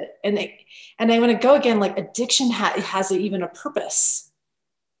suppress it. And I want to go again, like addiction has even a purpose.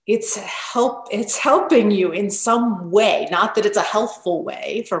 It's helping you in some way, not that it's a healthful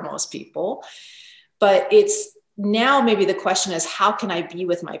way for most people, but it's now maybe the question is, how can I be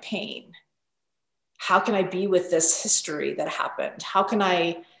with my pain? How can I be with this history that happened? How can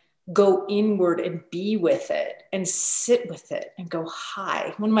I go inward and be with it and sit with it and go,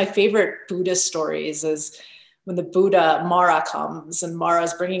 hi. One of my favorite Buddhist stories is when the Buddha, Mara, comes, and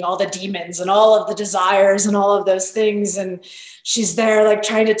Mara's bringing all the demons and all of the desires and all of those things. And she's there like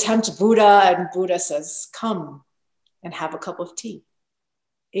trying to tempt Buddha. And Buddha says, come and have a cup of tea.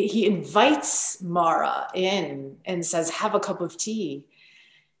 He invites Mara in and says, have a cup of tea.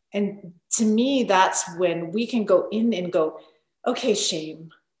 And to me, that's when we can go in and go, okay,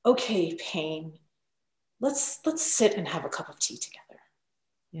 shame, okay, pain. Let's sit and have a cup of tea together.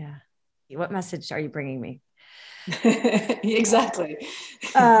 Yeah. What message are you bringing me? Exactly.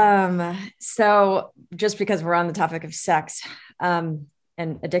 So just because we're on the topic of sex, and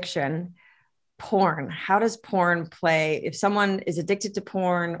addiction, porn, how does porn play? If someone is addicted to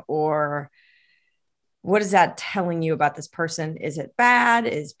porn, or what is that telling you about this person? Is it bad?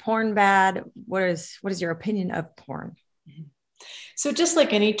 Is porn bad? What is your opinion of porn? So just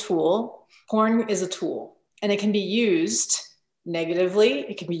like any tool, porn is a tool, and it can be used negatively.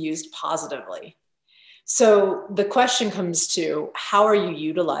 It can be used positively. So the question comes to, how are you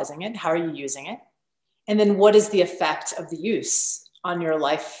utilizing it? How are you using it? And then what is the effect of the use on your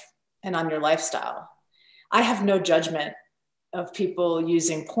life and on your lifestyle? I have no judgment of people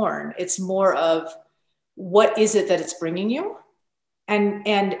using porn. It's more of, what is it that it's bringing you?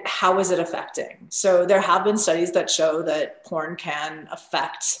 And how is it affecting? So there have been studies that show that porn can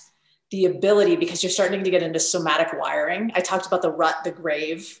affect the ability, because you're starting to get into somatic wiring. I talked about the rut, the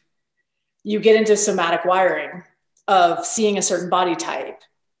grave. You get into somatic wiring of seeing a certain body type,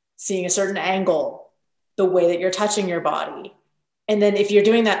 seeing a certain angle, the way that you're touching your body. And then if you're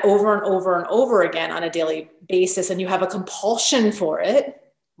doing that over and over and over again on a daily basis, and you have a compulsion for it,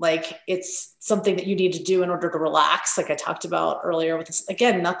 like it's something that you need to do in order to relax, like I talked about earlier with this,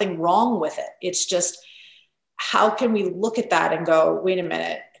 again, nothing wrong with it. It's just, how can we look at that and go, wait a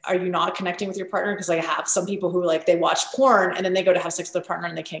minute, are you not connecting with your partner? Because I have some people who like, they watch porn and then they go to have sex with their partner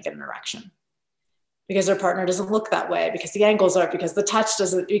and they can't get an erection because their partner doesn't look that way, because the angles are, because the touch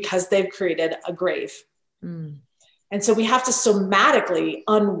doesn't, because they've created a grave. Mm. And so we have to somatically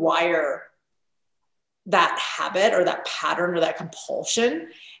unwire that habit or that pattern or that compulsion.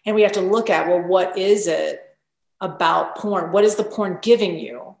 And we have to look at, well, what is it about porn? What is the porn giving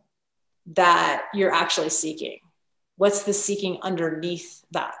you that you're actually seeking? What's the seeking underneath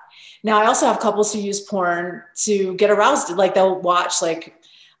that? Now, I also have couples who use porn to get aroused. Like they'll watch like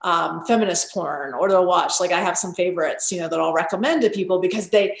feminist porn, or they'll watch, like I have some favorites, that I'll recommend to people because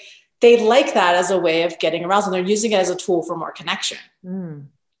they like that as a way of getting aroused, and they're using it as a tool for more connection. Mm.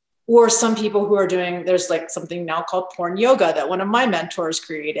 Or some people who are doing, there's like something now called porn yoga that one of my mentors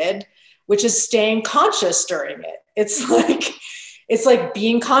created, which is staying conscious during it. It's like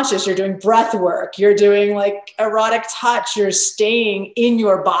being conscious. You're doing breath work. You're doing like erotic touch. You're staying in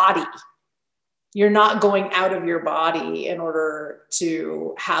your body. You're not going out of your body in order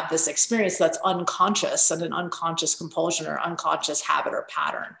to have this experience that's unconscious and an unconscious compulsion or unconscious habit or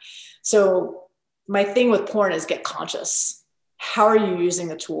pattern. So my thing with porn is get conscious. How are you using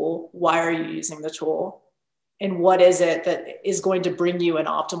the tool? Why are you using the tool? And what is it that is going to bring you an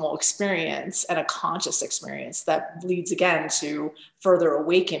optimal experience and a conscious experience that leads again to further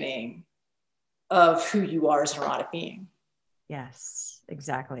awakening of who you are as an erotic being? Yes,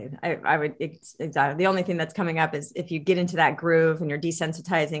 exactly. I would exactly. The only thing that's coming up is if you get into that groove and you're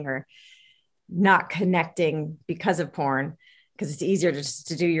desensitizing or not connecting because of porn, because it's easier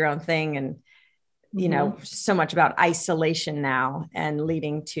to do your own thing. And, you know, so much about isolation now and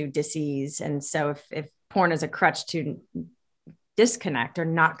leading to dis-ease. And so if porn is a crutch to disconnect or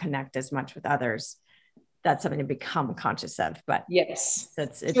not connect as much with others, that's something to become conscious of. But yes,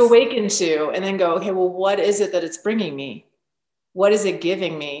 it's to awaken to, and then go, okay, well, what is it that it's bringing me? What is it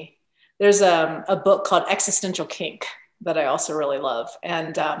giving me? There's a book called Existential Kink that I also really love.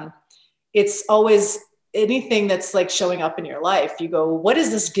 And it's always anything that's like showing up in your life. You go, what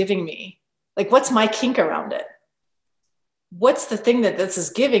is this giving me? Like, what's my kink around it? What's the thing that this is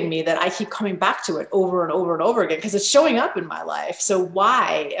giving me that I keep coming back to it over and over and over again? Because it's showing up in my life. So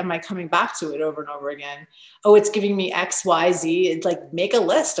why am I coming back to it over and over again? Oh, it's giving me X, Y, Z. It's like, make a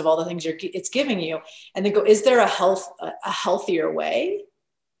list of all the things it's giving you, and then go, is there a healthier way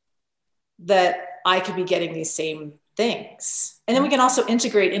that I could be getting these same things? And then we can also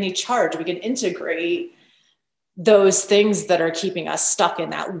integrate any charge. We can integrate those things that are keeping us stuck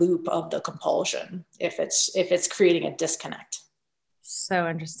in that loop of the compulsion if it's creating a disconnect. So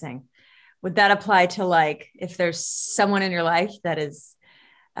interesting. Would that apply to, like, if there's someone in your life that is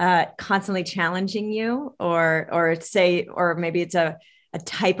constantly challenging you, or maybe it's a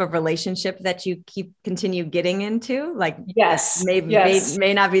type of relationship that you continue getting into, like, yes,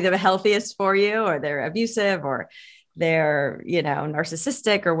 may not be the healthiest for you, or they're abusive, or they're, you know,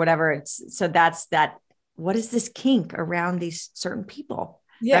 narcissistic or whatever. What is this kink around these certain people?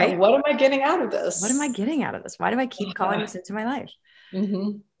 Yeah. Right? What am I getting out of this? What am I getting out of this? Why do I keep calling this into my life?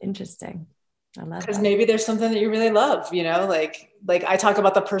 Interesting. I love that. Because maybe there's something that you really love, you know, like I talk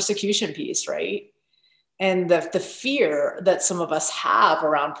about the persecution piece, right? And the fear that some of us have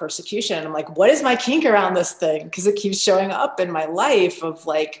around persecution. I'm like, what is my kink around this thing? Because it keeps showing up in my life of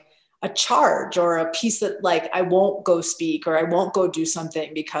like a charge or a piece that, like, I won't go speak or I won't go do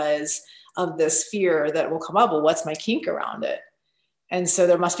something because of this fear that will come up. Well, what's my kink around it? And so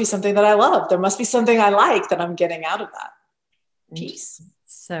there must be something that I love. There must be something I like that I'm getting out of that piece.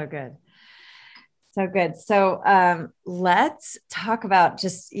 So good. So good. So let's talk about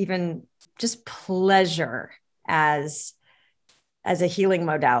just pleasure as a healing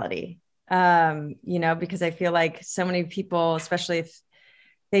modality. You know, because I feel like so many people, especially if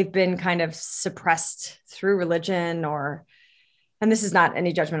they've been kind of suppressed through religion, and this is not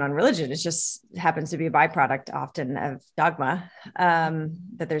any judgment on religion, it just happens to be a byproduct often of dogma,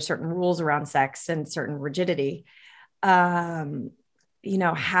 that there's certain rules around sex and certain rigidity. You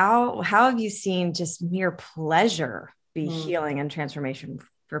know, how have you seen just mere pleasure be healing and transformation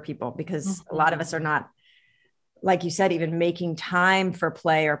for people? Because a lot of us are not, like you said, even making time for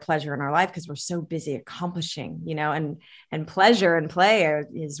play or pleasure in our life because we're so busy accomplishing, you know, and pleasure and play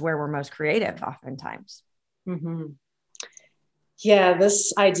is where we're most creative oftentimes. Yeah,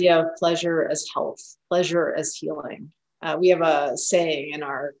 this idea of pleasure as health, pleasure as healing. We have a saying in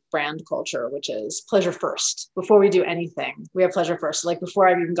our brand culture, which is pleasure first. Before we do anything, we have pleasure first. Like before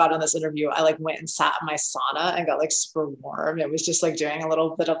I even got on this interview, I like went and sat in my sauna and got like super warm. It was just like doing a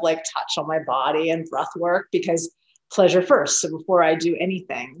little bit of like touch on my body and breath work, because pleasure first. So before I do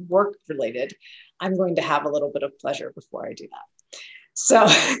anything work related, I'm going to have a little bit of pleasure before I do that. So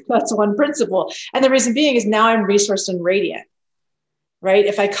that's one principle. And the reason being is now I'm resourced and radiant. Right?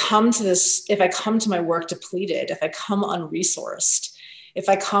 If I come to my work depleted, if I come unresourced, if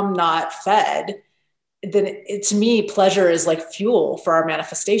I come not fed, then to me, pleasure is like fuel for our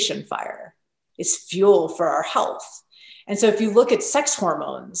manifestation fire. It's fuel for our health. And so if you look at sex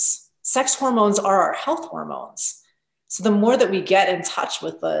hormones are our health hormones. So the more that we get in touch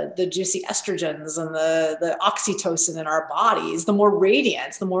with the juicy estrogens and the oxytocin in our bodies, the more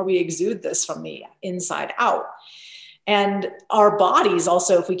radiance, the more we exude this from the inside out. And our bodies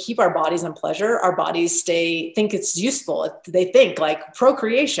also, if we keep our bodies in pleasure, our bodies think it's useful. They think like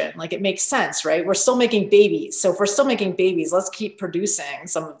procreation, like it makes sense, right? We're still making babies. So if we're still making babies, let's keep producing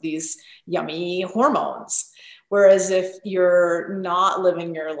some of these yummy hormones. Whereas if you're not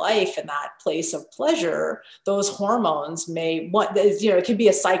living your life in that place of pleasure, those hormones it can be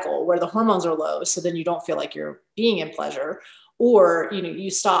a cycle where the hormones are low. So then you don't feel like you're being in pleasure. or, you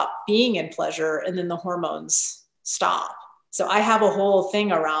stop being in pleasure and then the hormones stop. So I have a whole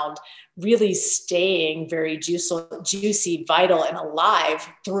thing around really staying very juicy, vital, and alive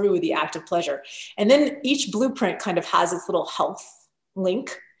through the act of pleasure. And then each blueprint kind of has its little health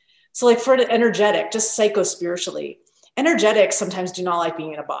link. So like for the energetic, just psycho-spiritually, energetics sometimes do not like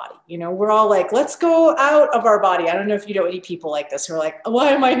being in a body. We're all like, let's go out of our body. I don't know if you know any people like this who are like, why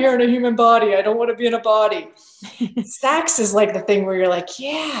am I here in a human body? I don't want to be in a body. Sex is like the thing where you're like,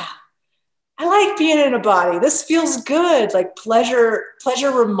 yeah, I like being in a body. This feels good. Like pleasure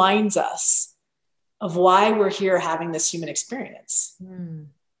reminds us of why we're here having this human experience.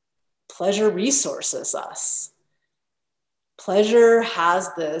 Pleasure resources us. Pleasure has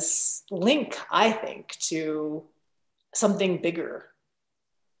this link, I think, to something bigger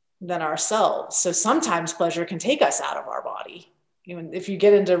than ourselves. So sometimes pleasure can take us out of our body. If you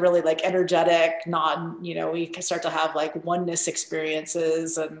get into really like energetic, we can start to have like oneness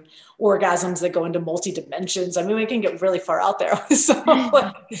experiences and orgasms that go into multi-dimensions. I mean, we can get really far out there. So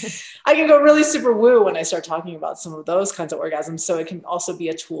like, I can go really super woo when I start talking about some of those kinds of orgasms. So it can also be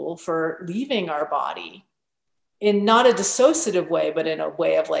a tool for leaving our body in not a dissociative way, but in a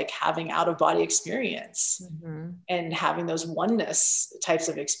way of like having out of body experience and having those oneness types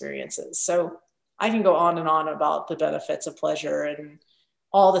of experiences. So I can go on and on about the benefits of pleasure and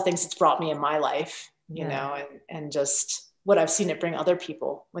all the things it's brought me in my life, and just what I've seen it bring other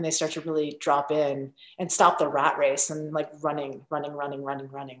people when they start to really drop in and stop the rat race and like running,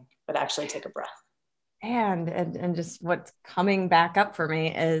 but actually take a breath. And just what's coming back up for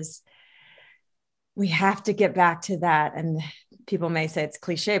me is we have to get back to that. And people may say it's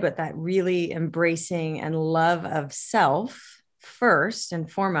cliche, but that really embracing and love of self first and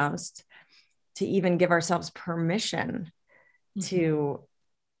foremost, to even give ourselves permission to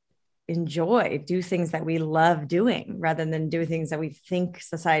do things that we love doing rather than do things that we think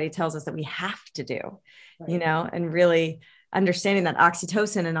society tells us that we have to do, and really understanding that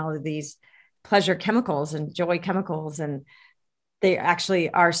oxytocin and all of these pleasure chemicals and joy chemicals, and they actually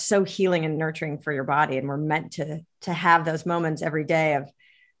are so healing and nurturing for your body. And we're meant to have those moments every day of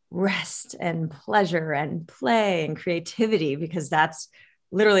rest and pleasure and play and creativity, because that's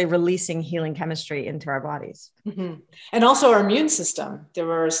literally releasing healing chemistry into our bodies. And also our immune system. There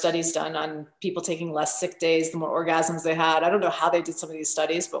were studies done on people taking less sick days, the more orgasms they had. I don't know how they did some of these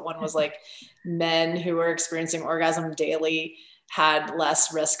studies, but one was like men who were experiencing orgasm daily had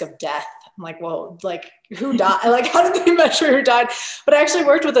less risk of death. I'm like, well, like who died? Like, how did they measure who died? But I actually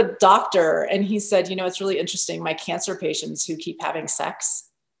worked with a doctor and he said, it's really interesting. My cancer patients who keep having sex,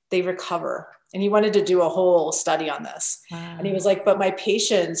 they recover. And he wanted to do a whole study on this. Wow. And he was like, but my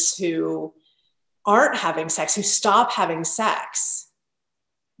patients who aren't having sex, who stop having sex,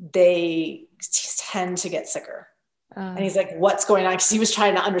 they tend to get sicker. And he's like, what's going on? Because he was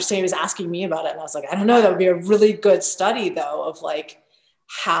trying to understand, he was asking me about it. And I was like, I don't know, that would be a really good study though, of like,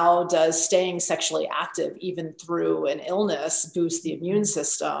 how does staying sexually active, even through an illness, boost the immune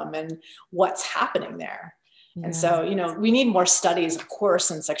system and what's happening there? Yeah. And so, we need more studies, of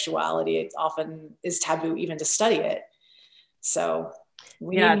course, in sexuality. It often is taboo even to study it. So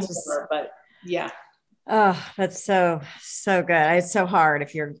we need more, but yeah. Oh, that's so good. It's so hard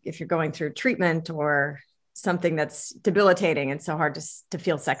if you're going through treatment or something that's debilitating. It's so hard to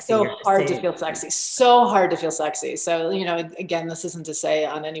feel sexy. So hard to feel sexy. So, again, this isn't to say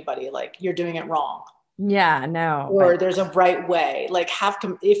on anybody, like you're doing it wrong. Yeah, no. Or there's a right way. Like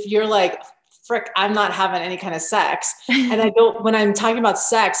if you're like, frick, I'm not having any kind of sex. And when I'm talking about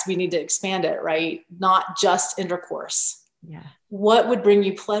sex, we need to expand it, right? Not just intercourse. Yeah. What would bring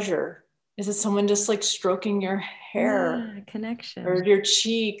you pleasure? Is it someone just like stroking your hair, connection, or your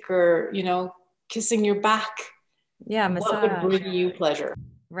cheek, or, kissing your back? Yeah. Massage. What would bring you pleasure?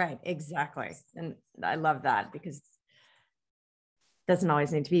 Right. Exactly. And I love that, because it doesn't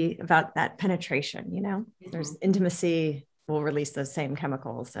always need to be about that penetration, There's intimacy will release those same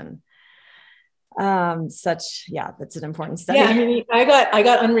chemicals, and that's an important study. Yeah, I mean, I got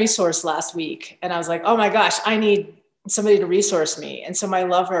unresourced last week, and I was like, oh my gosh, I need somebody to resource me. And so my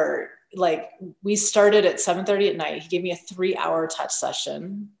lover, like, we started at 7:30 at night. He gave me a 3-hour touch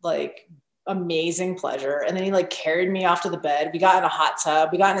session, like amazing pleasure. And then he like carried me off to the bed. We got in a hot tub.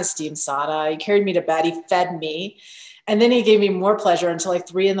 We got in a steam sauna. He carried me to bed. He fed me. And then he gave me more pleasure until like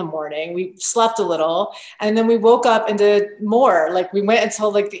 3 a.m. We slept a little, and then we woke up and did more. Like we went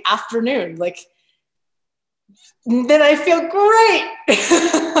until like the afternoon. Like, then I feel great.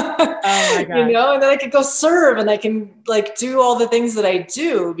 Oh my God. And then I could go serve, and I can like do all the things that I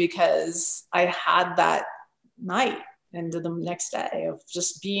do because I had that night into the next day of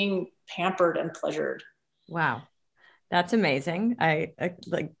just being pampered and pleasured. Wow. That's amazing. I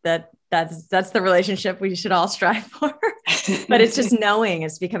like that. That's the relationship we should all strive for. But it's just knowing,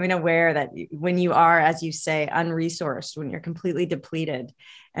 it's becoming aware that when you are, as you say, unresourced, when you're completely depleted,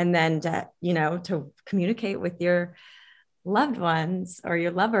 and then to communicate with your loved ones or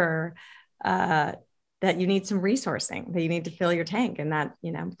your lover, that you need some resourcing, that you need to fill your tank, and that,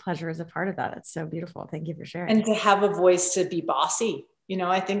 pleasure is a part of that. It's so beautiful. Thank you for sharing. And to have a voice to be bossy.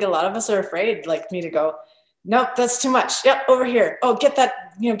 I think a lot of us are afraid, like me, to go, nope, that's too much. Yep, over here. Oh, get that,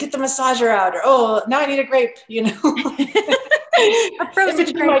 get the massager out. Or, oh, now I need a grape, A frozen in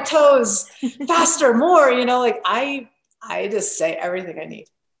between my toes, faster, more, I just say everything I need.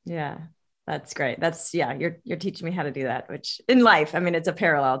 Yeah, that's great. You're teaching me how to do that, which in life, I mean, it's a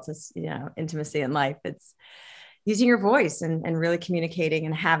parallel to, intimacy in life. It's using your voice and really communicating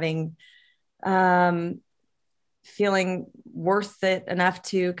and having, feeling worth it enough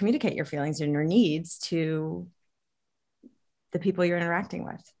to communicate your feelings and your needs to the people you're interacting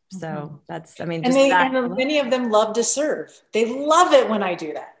with. So that's, I mean, many of them love to serve. They love it when I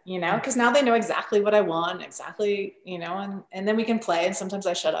do that, because now they know exactly what I want, exactly, and then we can play. And sometimes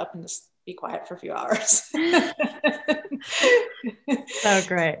I shut up and just be quiet for a few hours. So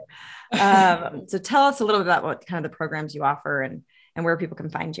great. So tell us a little bit about what kind of the programs you offer and where people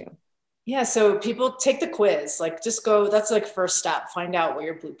can find you. Yeah. So people take the quiz, like just go, that's like first step, find out what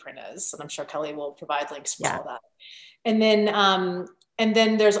your blueprint is. And I'm sure Kelly will provide links for all that. And then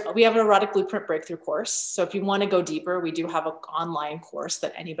we have an Erotic Blueprint Breakthrough course. So if you want to go deeper, we do have an online course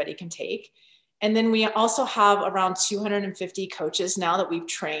that anybody can take. And then we also have around 250 coaches now that we've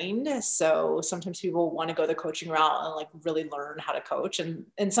trained. So sometimes people want to go the coaching route and like really learn how to coach,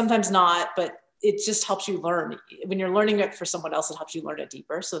 and sometimes not, but it just helps you learn. When you're learning it for someone else, it helps you learn it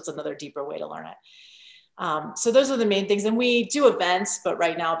deeper. So it's another deeper way to learn it. So those are the main things. And we do events, but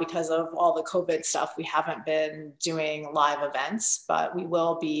right now, because of all the COVID stuff, we haven't been doing live events, but we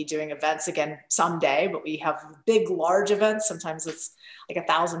will be doing events again someday. But we have big, large events. Sometimes it's like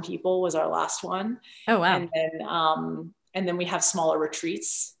 1,000 people was our last one. Oh, wow. And then we have smaller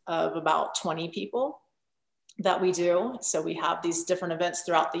retreats of about 20 people that we do. So we have these different events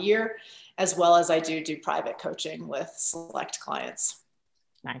throughout the year, as well as I do private coaching with select clients.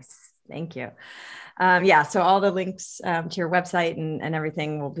 Nice. Thank you. So all the links to your website and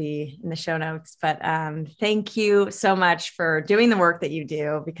everything will be in the show notes. But thank you so much for doing the work that you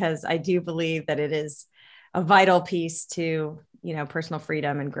do, because I do believe that it is a vital piece to, personal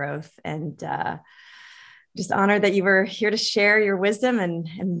freedom and growth. And just honored that you were here to share your wisdom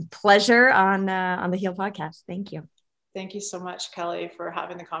and pleasure on the Heal podcast. Thank you. Thank you so much, Kelly, for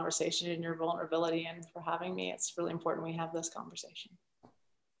having the conversation and your vulnerability, and for having me. It's really important we have this conversation.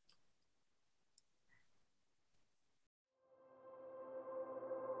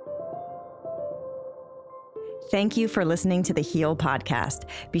 Thank you for listening to the Heal podcast.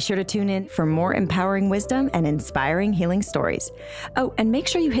 Be sure to tune in for more empowering wisdom and inspiring healing stories. Oh, and make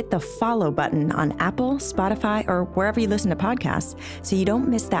sure you hit the follow button on Apple, Spotify, or wherever you listen to podcasts so you don't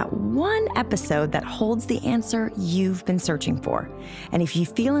miss that one episode that holds the answer you've been searching for. And if you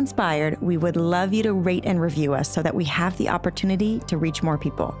feel inspired, we would love you to rate and review us so that we have the opportunity to reach more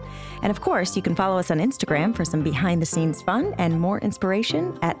people. And of course, you can follow us on Instagram for some behind the scenes fun and more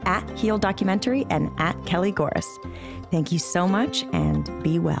inspiration at Heal Documentary and at Kelly Goris. Thank you so much, and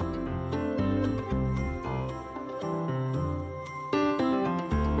be well.